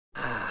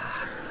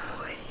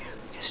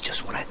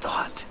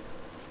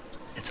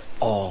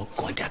all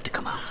going to have to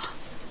come out.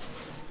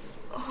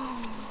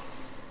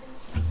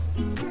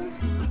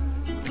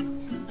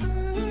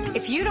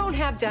 If you don't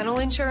have dental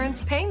insurance,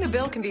 paying the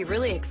bill can be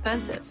really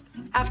expensive.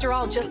 After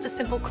all, just a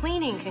simple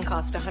cleaning can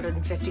cost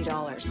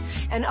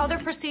 $150. And other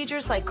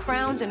procedures like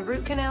crowns and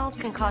root canals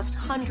can cost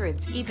hundreds,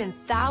 even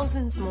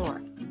thousands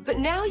more. But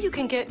now you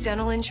can get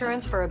dental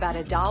insurance for about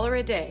 $1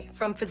 a day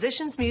from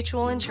Physicians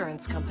Mutual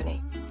Insurance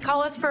Company.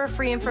 Call us for a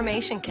free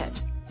information kit.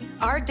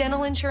 Our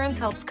dental insurance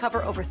helps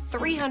cover over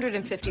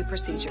 350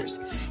 procedures,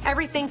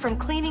 everything from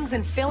cleanings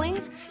and fillings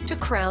to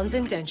crowns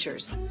and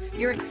dentures.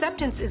 Your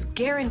acceptance is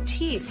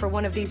guaranteed for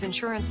one of these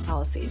insurance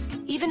policies,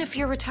 even if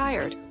you're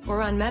retired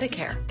or on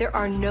Medicare. There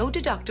are no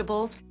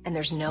deductibles and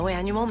there's no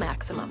annual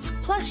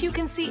maximum. Plus, you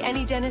can see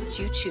any dentist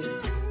you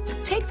choose.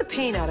 Take the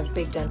pain out of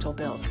big dental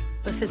bills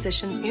with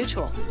Physicians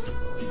Mutual.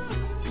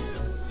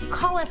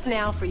 Call us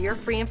now for your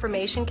free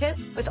information kit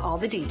with all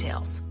the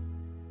details.